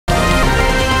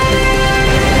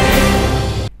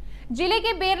जिले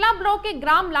के बेरला ब्लॉक के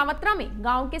ग्राम लावत्रा में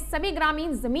गांव के सभी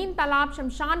ग्रामीण जमीन, तालाब,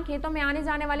 शमशान खेतों में आने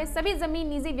जाने वाले सभी जमीन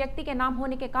निजी व्यक्ति के नाम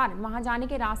होने के कारण वहां जाने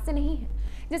के रास्ते नहीं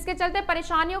है, जिसके चलते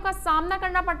परेशानियों का सामना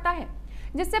करना पड़ता है।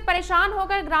 जिससे परेशान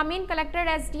होकर ग्रामीण कलेक्टर,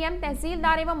 एसडीएम,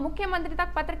 तहसीलदार एवं मुख्यमंत्री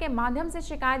तक पत्र के माध्यम से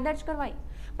शिकायत दर्ज करवाई,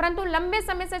 परंतु लंबे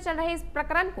समय से चल रहे इस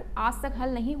प्रकरण को आज तक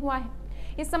हल नहीं हुआ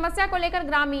है। इस समस्या को लेकर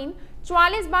ग्रामीण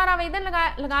 44 बार आवेदन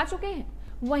लगा चुके हैं।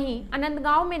 वहीं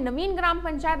अनंतगांव में नवीन ग्राम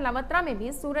पंचायत लावत्रा में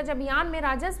भी सूरज अभियान में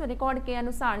राजस्व रिकॉर्ड के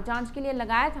अनुसार जांच के लिए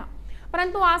लगाया था,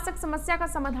 परंतु आज तक समस्या का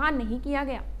समाधान नहीं किया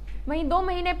गया। वहीं 2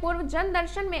 महीने पूर्व जन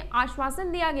दर्शन में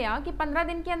आश्वासन दिया गया कि 15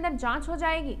 दिन के अंदर जांच हो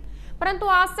जाएगी, परंतु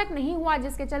आज तक नहीं हुआ,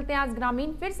 जिसके चलते आज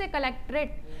ग्रामीण फिर से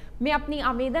कलेक्ट्रेट में अपनी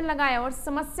आवेदन लगाया और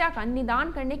समस्या का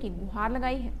निदान करने की गुहार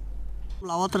लगाई है।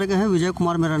 लावत्रा के हैं, विजय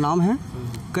कुमार मेरा नाम है।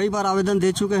 कई बार आवेदन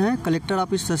दे चुके हैं, कलेक्टर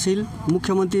ऑफिस, तहसील,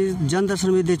 मुख्यमंत्री जन दर्शन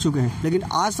में दे चुके हैं, लेकिन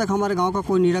आज तक हमारे गांव का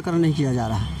कोई निराकरण नहीं किया जा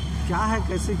रहा है। क्या है,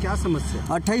 कैसे, क्या समस्या?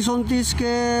 28-29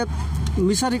 के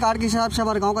मिशन रिकॉर्ड के हिसाब से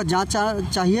हमारे गांव का जांच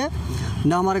चाहिए।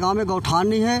 न हमारे गांव में गौठान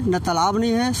नहीं है, न तालाब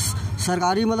नहीं है,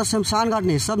 सरकारी मतलब शमशान घाट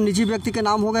नहीं, सब निजी व्यक्ति के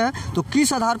नाम हो गए हैं। तो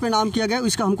किस आधार पर नाम किया गया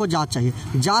इसका हमको जांच चाहिए।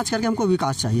 जांच करके हमको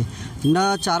विकास चाहिए।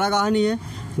 न चारागाह नहीं है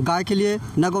गाय के लिए,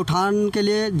 न गौठान के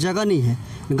लिए जगह नहीं है।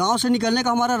 गांव से निकलने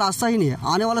का हमारा रास्ता ही नहीं है।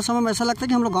 आने वाला समय में ऐसा लगता है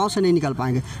कि हम लोग गांव से नहीं निकल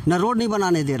पाएंगे। न रोड नहीं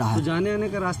बनाने दे रहा है। तो जाने आने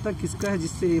का रास्ता किसका है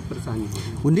जिससे ये परेशानी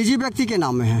है? वो निजी व्यक्ति के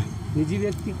नाम में है। निजी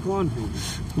व्यक्ति कौन है?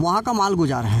 वहाँ का माल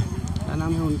गुजार है। क्या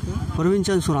नाम है उनका? प्रवीण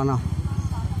चंद सुराना।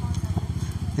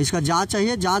 इसका जांच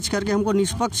चाहिए। जांच करके हमको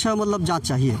निष्पक्ष मतलब जांच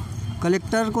चाहिए।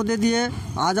 कलेक्टर को दे दिए,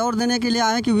 आज और देने के लिए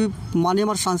आए कि माननीय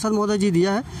हमारे सांसद महोदय जी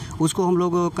दिया है, उसको हम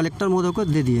लोग कलेक्टर महोदय को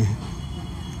दे दिए हैं।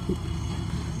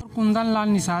 कुंदन लाल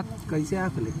निषाद। कैसे आया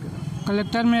कलेक्टर?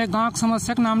 कलेक्टर में गांव की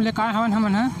समस्या के नाम लेकर आए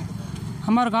हमन है।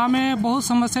 हमारे गांव में बहुत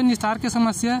समस्या, निस्तार के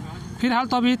समस्या। फिलहाल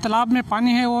तो अभी तालाब में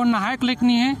पानी है, वो नहाए के लायक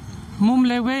नहीं है। मुँह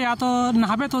ले हुए या तो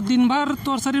नहावे तो दिन भर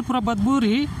तो शरीर पूरा बदबू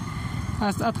रही,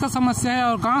 अतका समस्या है।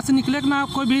 और गांव से निकले ना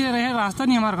कोई भी रहे रास्ता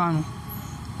नहीं। हमारे गाँव में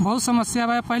बहुत समस्या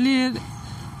है। पहले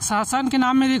शासन के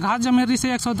नाम में घाट जमीन रही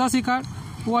से 110 एकड़,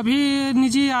 वो अभी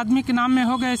निजी आदमी के नाम में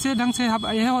हो गए। ऐसे ढंग से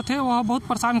यह होते वह बहुत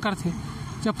परेशान करते।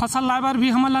 जब फसल लाए बार भी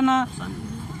हमला ना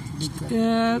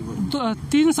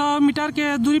 300 मीटर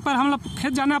के दूरी पर हम लोग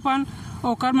खेत जाना अपन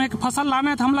और में फसल लाना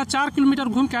है तो हमला 4 किलोमीटर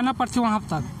घूम के आना पड़ती वहाँ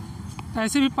तक।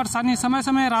 ऐसे भी परेशानी, समय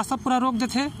समय रास्ता पूरा रोक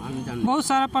देते। बहुत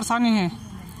सारा परेशानी है।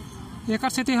 एक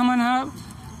स्थिति हम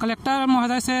कलेक्टर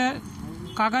महोदय से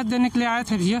कागज देने के लिए आए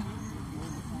थे भैया।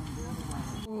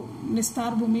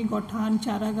 विस्तार भूमि, गौठान,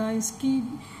 चारागाह, इसकी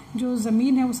जो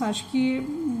ज़मीन है वो शासकीय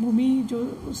भूमि जो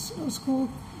उसको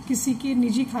किसी के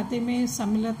निजी खाते में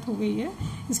सम्मिलित हो गई है।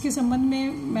 इसके संबंध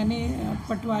में मैंने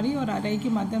पटवारी और आरआई के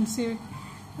माध्यम से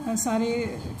सारे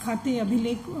खाते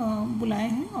अभिलेख बुलाए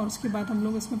हैं और उसके बाद हम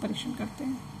लोग इसमें परीक्षण करते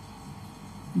हैं।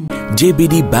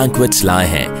 JBD Banquets लाए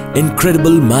हैं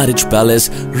incredible marriage palace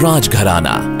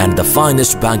Rajgharana and the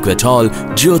finest banquet hall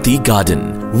Jyoti Garden.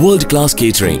 World-class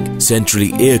catering, centrally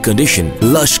air-conditioned,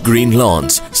 lush green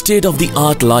lawns,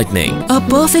 state-of-the-art lighting. A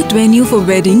perfect venue for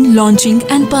wedding, launching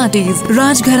and parties.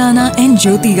 Rajgharana and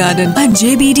Jyoti Garden at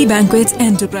JBD Banquets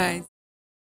Enterprise.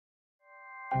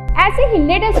 ऐसे ही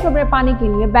latest खबरें पाने के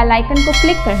लिए bell icon को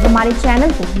click कर हमारे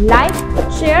channel को like,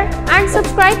 share and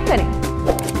subscribe करें।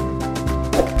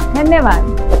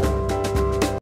 धन्यवाद।